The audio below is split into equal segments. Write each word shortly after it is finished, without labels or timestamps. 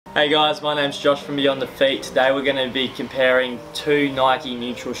Hey guys, my name's Josh from Beyond the Feet. Today we're going to be comparing two Nike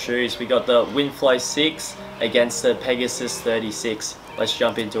neutral shoes. We got the Winflo 6 against the Pegasus 36. Let's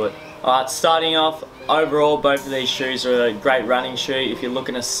jump into it. Alright, starting off, overall both of these shoes are a great running shoe. If you're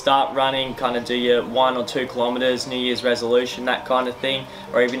looking to start running, kind of do your 1 or 2 kilometers, New Year's resolution, that kind of thing,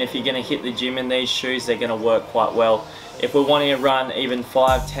 or even if you're going to hit the gym in these shoes, they're going to work quite well. If we're wanting to run even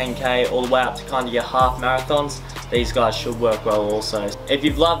 5, 10k, all the way up to kind of your half marathons, these guys should work well also. If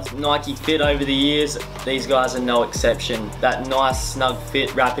you've loved Nike Fit over the years, these guys are no exception. That nice snug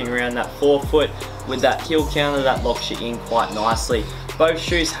fit wrapping around that forefoot with that heel counter that locks you in quite nicely. Both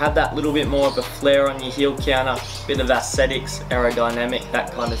shoes have that little bit more of a flare on your heel counter, bit of aesthetics, aerodynamic,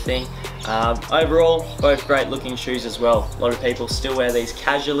 that kind of thing. Overall, both great looking shoes as well. A lot of people still wear these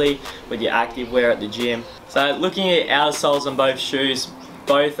casually with your active wear at the gym. So looking at outer soles on both shoes,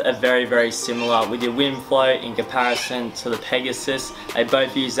 both are very similar. With your Winflo in comparison to the Pegasus, they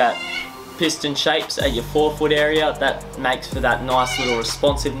both use that piston shapes at your forefoot area. That makes for that nice little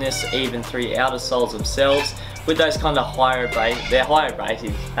responsiveness even through your outer soles themselves. With those kind of higher abrasive, they're higher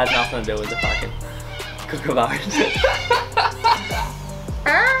abrasive, has nothing to do with the fucking kookaburras.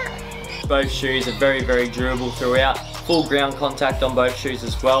 Both shoes are very durable throughout. Full ground contact on both shoes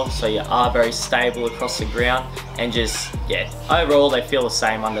as well, so you are very stable across the ground, and just, yeah, overall they feel the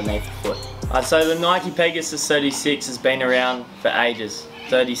same underneath the foot. So the Nike Pegasus 36 has been around for ages.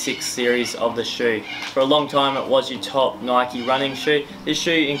 36 series of the shoe. For a long time it was your top Nike running shoe. This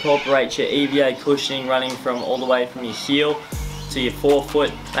shoe incorporates your EVA cushioning running from all the way from your heel to your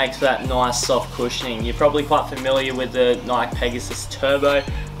forefoot, makes for that nice soft cushioning. You're probably quite familiar with the Nike Pegasus Turbo,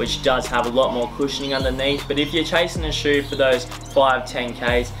 which does have a lot more cushioning underneath, but if you're chasing a shoe for those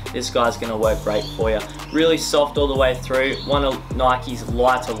 5-10Ks, this guy's going to work great for you. Really soft all the way through, one of Nike's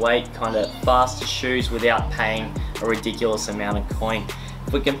lighter weight, kind of faster shoes without paying a ridiculous amount of coin.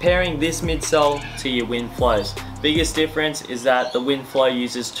 If we're comparing this midsole to your Winflos, biggest difference is that the Winflo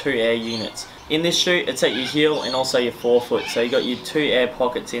uses 2 air units. In this shoe, it's at your heel and also your forefoot, so you got your 2 air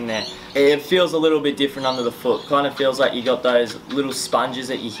pockets in there. It feels a little bit different under the foot, kind of feels like you got those little sponges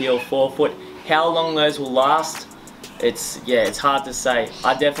at your heel, forefoot. How long those will last, it's hard to say.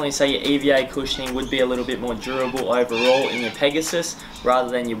 I definitely say your EVA cushioning would be a little bit more durable overall in your Pegasus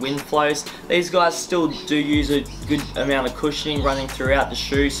rather than your Winflos. These guys still do use a good amount of cushioning running throughout the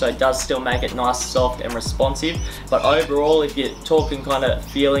shoe, so it does still make it nice, soft and responsive. But overall, if you're talking kind of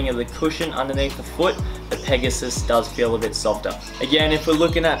feeling of the cushion underneath the foot, the Pegasus does feel a bit softer. Again, if we're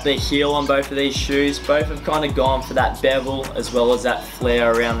looking at the heel on both of these shoes, both have kind of gone for that bevel as well as that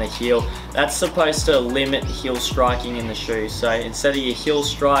flare around the heel. That's supposed to limit heel striking in the shoe. So instead of your heel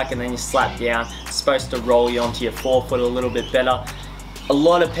strike and then you slap down, it's supposed to roll you onto your forefoot a little bit better. A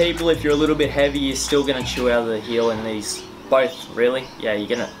lot of people, if you're a little bit heavy, you're still going to chew out of the heel in these both, really. Yeah, you're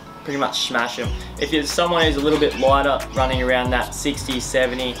going to pretty much smash them. If you're someone who's a little bit lighter, running around that 60,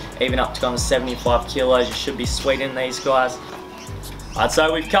 70, even up to kind of 75 kilos, you should be sweet in these guys. Alright,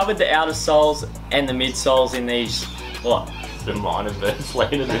 so we've covered the outer soles and the midsoles in these. What? The minor birds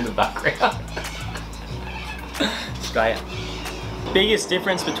landed in the background. Australia. Biggest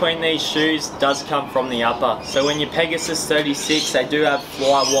difference between these shoes does come from the upper. So when your Pegasus 36, they do have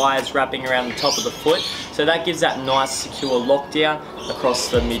fly wires wrapping around the top of the foot, so that gives that nice secure lockdown across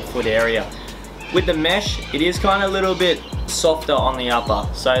the midfoot area. With the mesh, it is kind of a little bit softer on the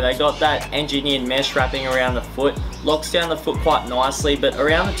upper, so they got that engineered mesh wrapping around the foot, locks down the foot quite nicely, but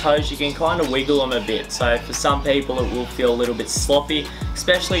around the toes you can kind of wiggle them a bit, so for some people it will feel a little bit sloppy,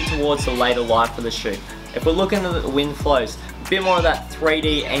 especially towards the later life of the shoe. If we're looking at the Winflos, a bit more of that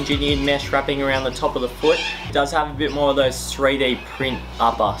 3D engineered mesh wrapping around the top of the foot. It does have a bit more of those 3D print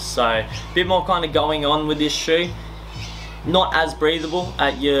upper, so a bit more kind of going on with this shoe. Not as breathable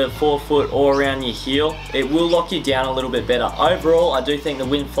at your forefoot or around your heel. It will lock you down a little bit better. Overall, I do think the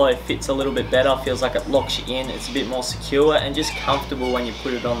Winflo fits a little bit better. Feels like it locks you in. It's a bit more secure and just comfortable when you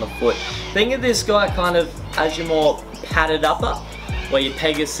put it on the foot. Think of this guy kind of as your more padded upper, where your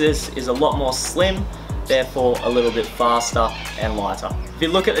Pegasus is a lot more slim, therefore a little bit faster and lighter. If you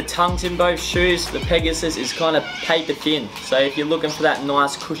look at the tongues in both shoes, the Pegasus is kind of paper thin, so if you're looking for that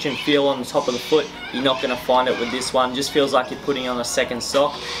nice cushion feel on the top of the foot, you're not going to find it with this one. It just feels like you're putting on a second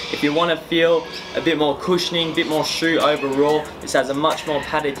sock. If you want to feel a bit more cushioning, a bit more shoe overall, this has a much more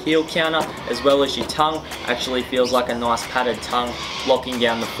padded heel counter, as well as your tongue actually feels like a nice padded tongue, locking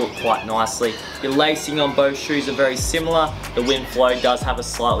down the foot quite nicely. Your lacing on both shoes are very similar. The Winflo does have a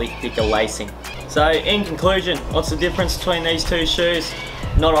slightly thicker lacing. So in conclusion, what's the difference between these two shoes?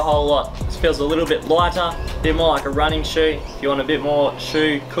 Not a whole lot. This feels a little bit lighter, a bit more like a running shoe. If you want a bit more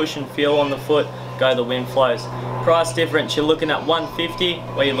shoe cushion feel on the foot, go the Winflows. Price difference, you're looking at 150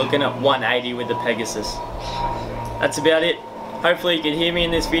 or you're looking at 180 with the Pegasus. That's about it. Hopefully you can hear me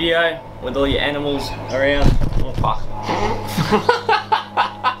in this video with all your animals around. Oh fuck.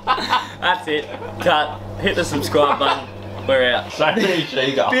 That's it. Cut. Hit the subscribe button. We're out. So many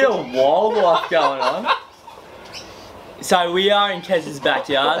seagulls. Bit of wildlife going on. So we are in Kez's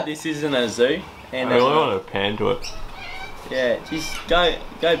backyard. This isn't a zoo. And I really want to pan to it. yeah, just go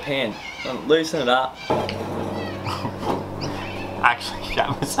pan. Loosen it up. Actually, shut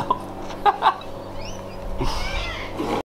myself.